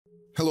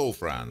Hello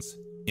friends!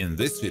 In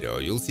this video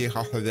you'll see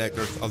how the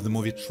actors of the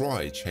movie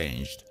Troy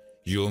changed.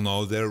 You'll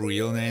know their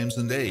real names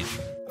and age.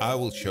 I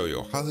will show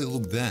you how they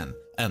looked then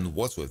and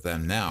what's with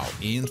them now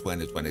in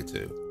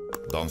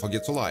 2022. Don't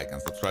forget to like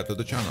and subscribe to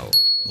the channel.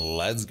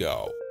 Let's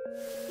go!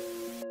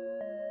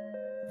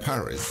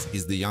 Paris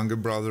is the younger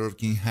brother of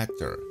King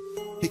Hector.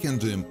 He can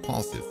do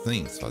impulsive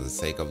things for the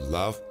sake of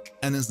love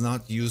and is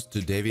not used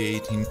to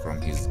deviating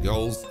from his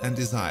goals and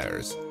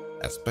desires,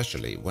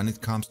 especially when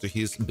it comes to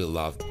his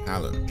beloved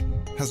Helen.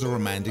 Has a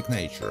romantic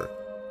nature.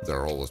 The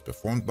role was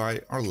performed by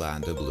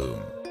Orlando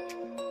Bloom.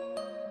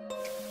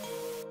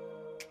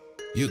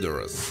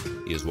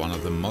 Eudoros is one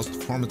of the most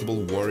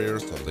formidable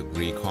warriors of the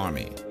Greek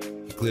army.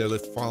 He clearly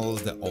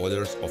follows the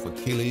orders of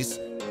Achilles,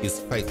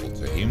 is faithful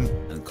to him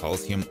and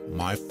calls him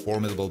 "my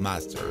formidable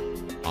master."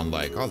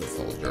 Unlike other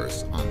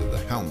soldiers under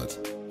the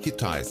helmet, he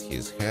ties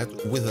his head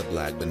with a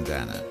black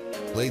bandana,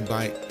 played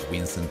by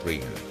Vincent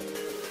Regan.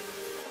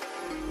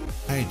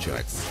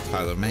 Ajax,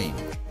 Tyler Mane,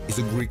 is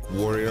a Greek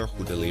warrior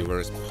who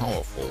delivers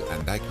powerful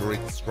and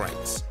accurate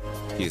strikes.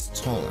 He is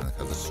tall and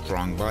has a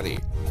strong body,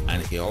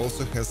 and he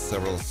also has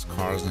several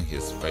scars on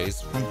his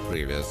face from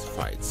previous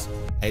fights.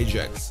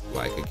 Ajax,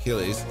 like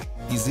Achilles,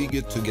 is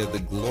eager to get the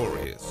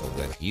glory so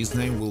that his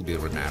name will be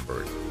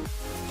remembered.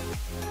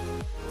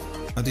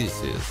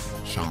 Odysseus,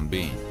 Sean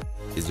Bean,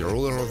 is the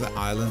ruler of the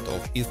island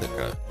of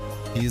Ithaca.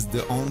 He is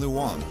the only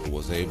one who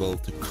was able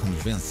to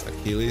convince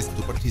Achilles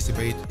to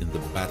participate in the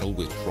battle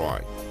with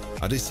Troy.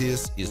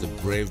 Odysseus is a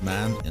brave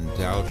man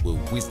endowed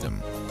with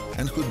wisdom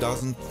and who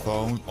doesn't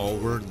fawn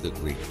over the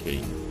Greek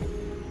king.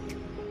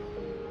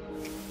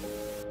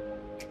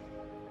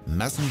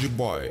 Messenger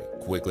Boy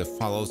quickly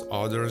follows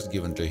orders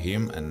given to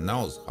him and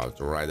knows how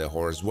to ride a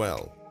horse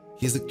well.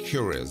 He's a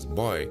curious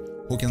boy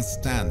who can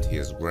stand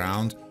his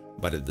ground,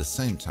 but at the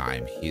same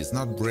time he is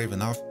not brave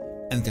enough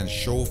and can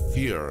show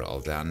fear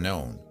of the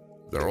unknown.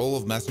 The role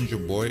of Messenger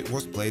Boy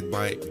was played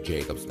by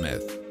Jacob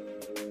Smith.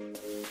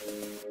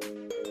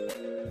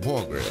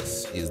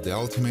 Bogris is the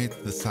ultimate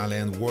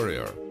Thessalian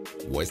warrior,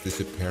 vastly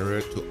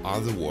superior to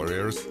other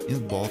warriors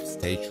in both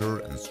stature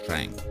and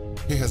strength.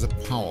 He has a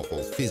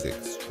powerful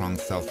physique, strong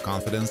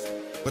self-confidence,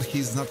 but he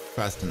is not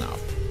fast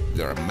enough.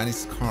 There are many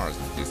scars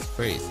on his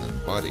face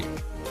and body.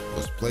 It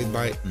was played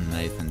by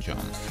Nathan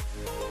Jones.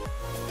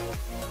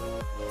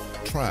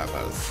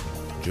 Troyabus,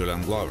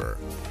 Julian Glover,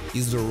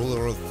 is the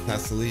ruler of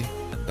Thessaly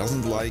and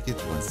doesn't like it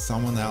when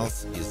someone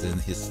else is in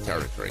his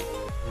territory.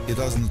 He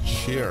doesn't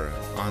share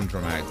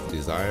Andromach's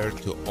desire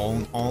to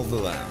own all the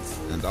lands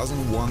and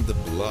doesn't want the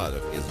blood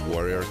of his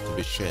warriors to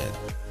be shed.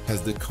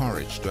 Has the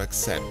courage to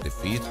accept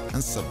defeat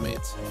and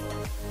submit.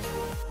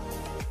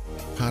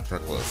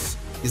 Patroclus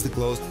is the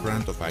close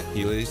friend of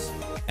Achilles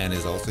and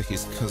is also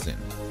his cousin,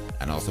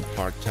 and also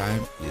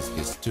part-time is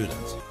his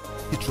student.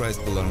 He tries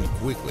to learn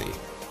quickly,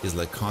 is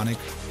laconic,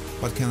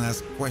 but can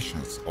ask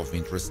questions of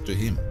interest to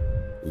him.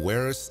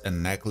 Wears a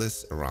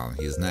necklace around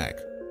his neck.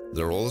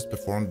 The role is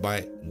performed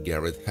by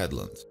Garrett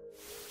Hedlund.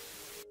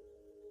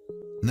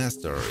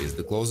 Nestor is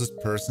the closest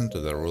person to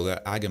the ruler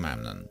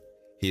Agamemnon.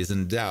 He is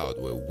endowed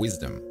with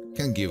wisdom,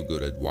 can give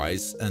good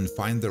advice and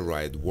find the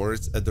right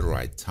words at the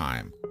right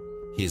time.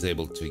 He is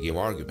able to give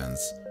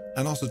arguments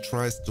and also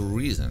tries to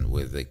reason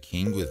with the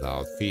king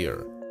without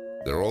fear.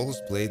 The role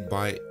is played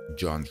by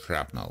John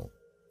Shrapnel.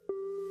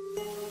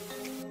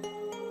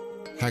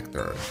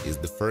 Hector is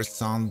the first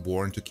son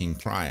born to King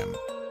Priam.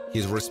 He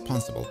is a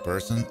responsible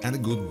person and a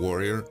good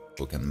warrior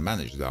who can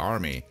manage the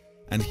army,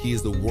 and he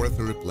is the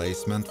worthy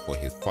replacement for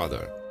his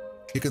father.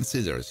 He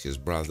considers his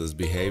brother's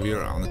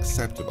behavior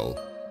unacceptable,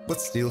 but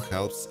still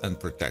helps and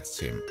protects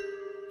him.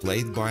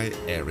 Played by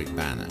Eric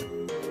Bana.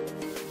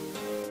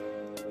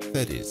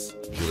 Thetis,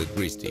 Julie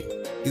Christie,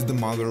 is the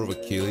mother of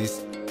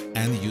Achilles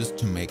and used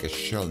to make a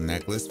shell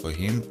necklace for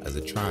him as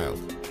a child.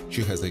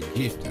 She has a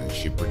gift and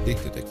she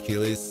predicted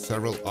Achilles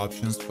several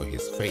options for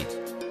his fate,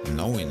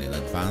 knowing in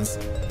advance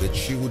that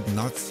she would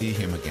not see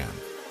him again.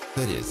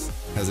 Thetis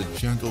has a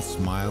gentle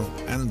smile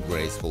and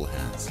graceful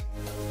hands.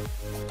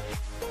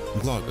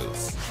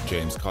 Glaucus,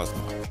 James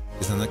Cosmo,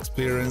 is an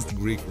experienced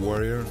Greek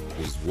warrior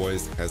whose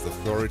voice has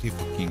authority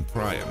for King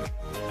Priam,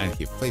 and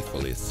he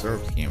faithfully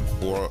served him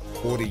for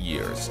 40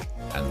 years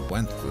and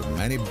went through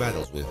many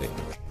battles with him.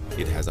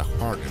 It has a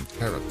hardened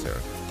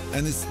character,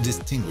 and its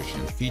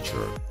distinguishing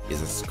feature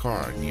is a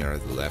scar near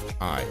the left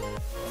eye.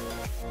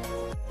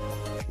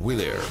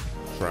 Willier,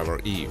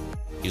 Trevor Eve,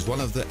 is one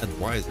of the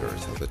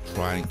advisors of the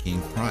trying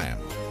King Priam,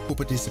 who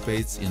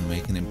participates in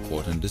making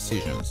important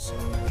decisions.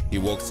 He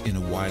walks in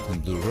a white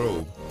and blue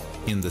robe,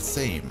 in the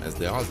same as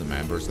the other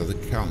members of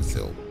the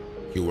council.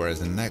 He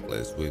wears a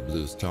necklace with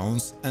blue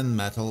stones and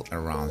metal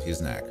around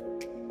his neck.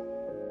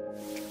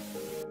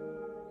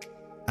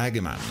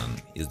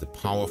 Agamemnon is the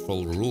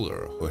powerful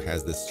ruler who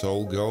has the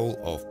sole goal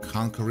of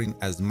conquering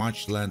as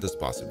much land as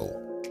possible.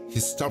 He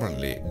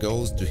stubbornly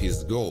goes to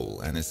his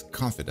goal and is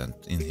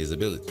confident in his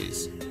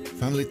abilities.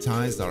 Family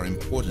ties are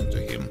important to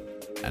him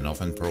and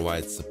often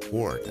provides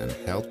support and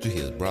help to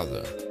his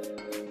brother.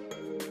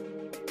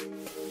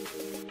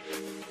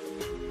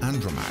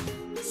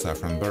 Andromach,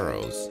 Saffron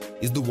Burrows,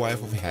 is the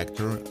wife of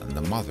Hector and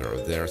the mother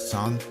of their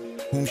son,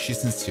 whom she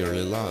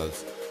sincerely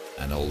loves,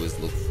 and always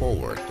looks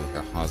forward to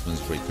her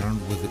husband's return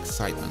with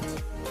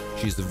excitement.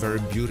 She is a very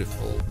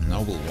beautiful,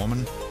 noble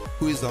woman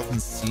who is often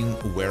seen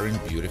wearing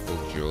beautiful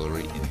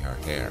jewelry in her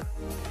hair.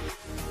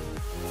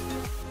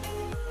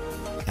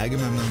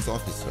 Agamemnon's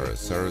officer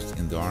serves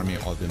in the army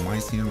of the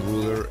Mysian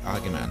ruler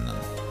Agamemnon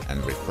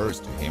and refers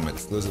to him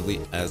exclusively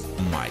as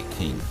 "my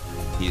king."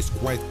 He is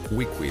quite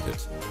quick-witted,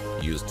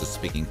 used to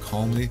speaking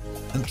calmly,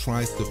 and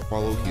tries to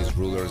follow his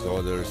ruler's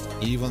orders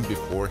even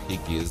before he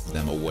gives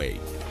them away.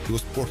 He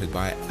was portrayed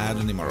by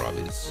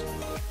Adonimaravis.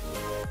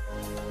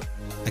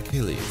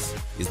 Achilles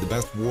is the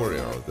best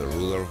warrior of the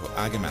ruler of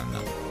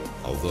Agamemnon,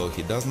 although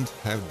he doesn't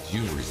have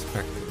due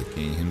respect to the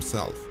king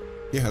himself.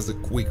 He has a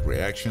quick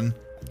reaction,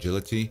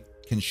 agility,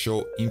 can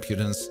show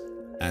impudence,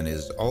 and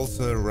is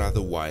also a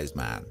rather wise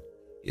man.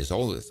 He is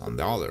always on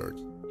the alert,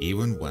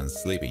 even when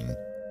sleeping,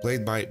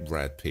 played by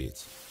Brad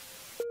Pitt.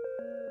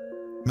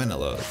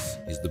 Menelaus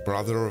is the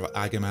brother of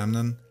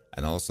Agamemnon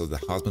and also the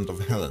husband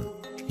of Helen.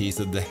 He is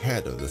at the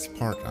head of the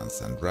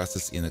Spartans and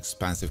dresses in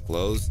expensive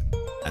clothes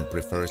and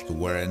prefers to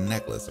wear a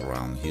necklace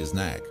around his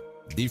neck.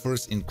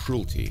 Differs in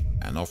cruelty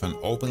and often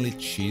openly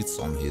cheats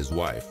on his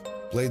wife,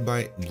 played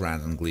by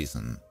Brandon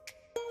Gleeson.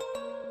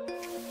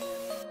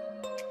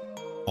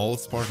 Old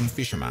Spartan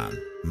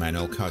fisherman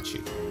Manuel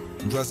Kachi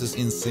dresses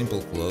in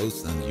simple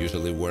clothes and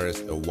usually wears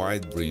a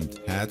wide-brimmed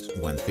hat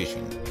when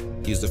fishing.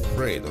 He is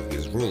afraid of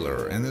his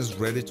ruler and is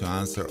ready to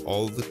answer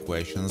all the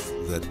questions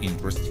that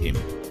interest him.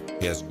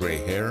 He has gray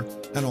hair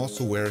and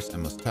also wears a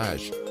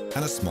mustache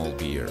and a small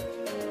beard.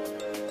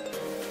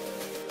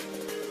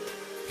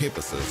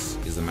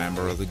 Hippasus is a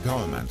member of the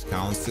government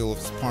council of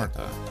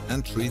Sparta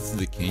and treats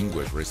the king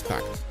with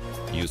respect,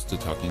 used to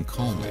talking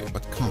calmly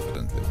but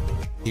confidently.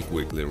 He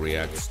quickly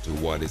reacts to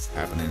what is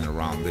happening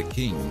around the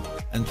king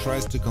and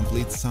tries to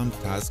complete some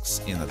tasks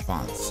in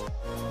advance.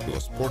 He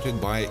was portrayed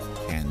by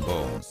Ken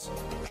Bones.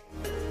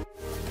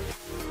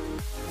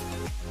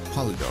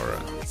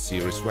 Polydora,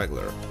 series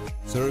regular,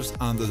 serves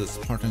under the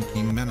Spartan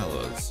king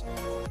Menelaus.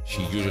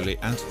 She usually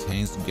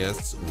entertains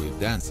guests with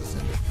dances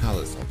in the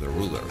palace of the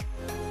ruler.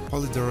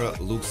 Polydora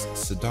looks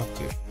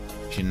seductive.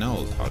 She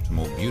knows how to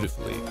move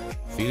beautifully,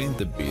 feeling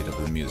the beat of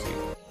the music.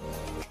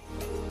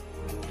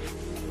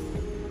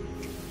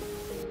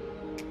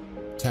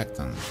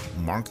 Tecton,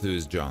 Mark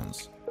Lewis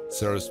Jones,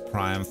 serves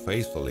Priam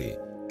faithfully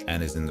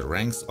and is in the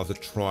ranks of the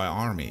Troy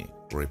army,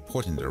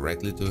 reporting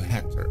directly to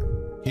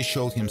Hector. He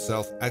showed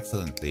himself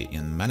excellently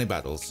in many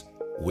battles,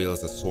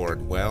 wields a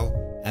sword well,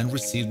 and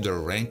received the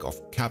rank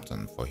of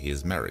captain for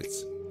his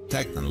merits.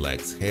 Tecton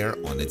lacks hair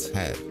on its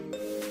head.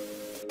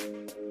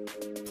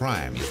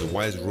 Priam is the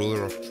wise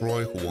ruler of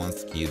Troy who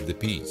wants to keep the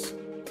peace.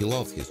 He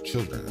loves his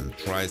children and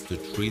tries to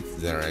treat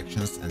their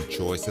actions and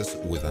choices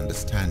with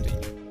understanding.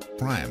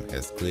 Priam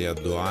has clear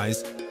blue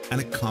eyes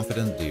and a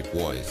confident deep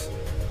voice.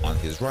 On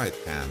his right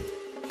hand,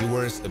 he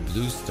wears a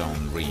blue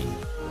stone ring,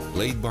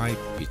 played by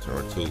Peter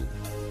O'Toole.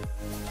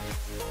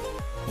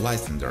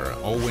 Lysander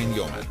Owain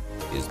Yeoman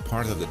is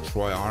part of the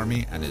Troy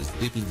army and is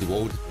deeply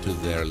devoted to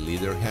their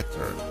leader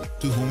Hector,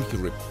 to whom he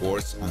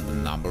reports on the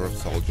number of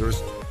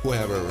soldiers who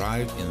have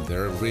arrived in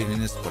their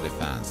readiness for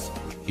defense.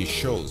 He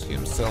shows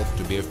himself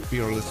to be a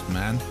fearless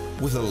man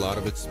with a lot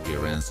of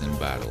experience in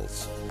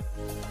battles.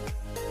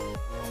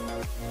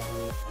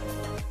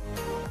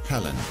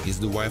 Helen is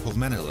the wife of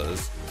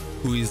Menelaus,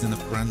 who is in a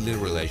friendly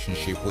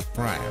relationship with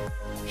Priam.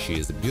 She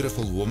is a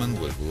beautiful woman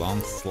with long,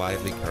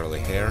 slightly curly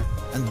hair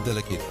and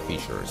delicate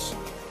features.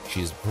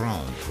 She is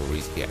prone to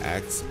risky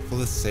acts for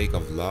the sake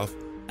of love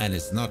and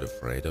is not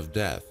afraid of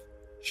death.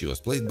 She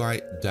was played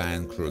by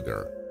Diane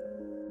Kruger.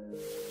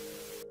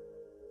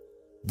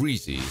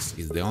 Briseis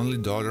is the only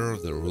daughter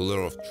of the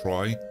ruler of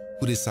Troy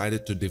who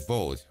decided to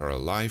devote her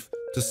life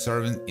to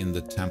serving in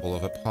the temple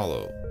of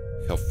Apollo.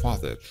 Her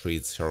father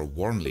treats her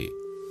warmly,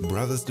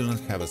 brothers do not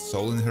have a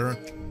soul in her,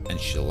 and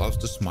she loves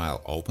to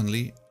smile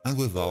openly and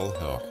with all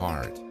her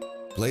heart.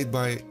 Played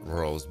by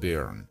Rose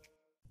Byrne.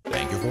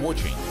 Thank you for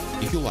watching.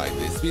 If you like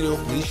this video,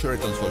 please share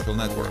it on social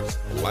networks,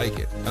 like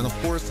it, and of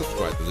course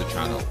subscribe to the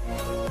channel.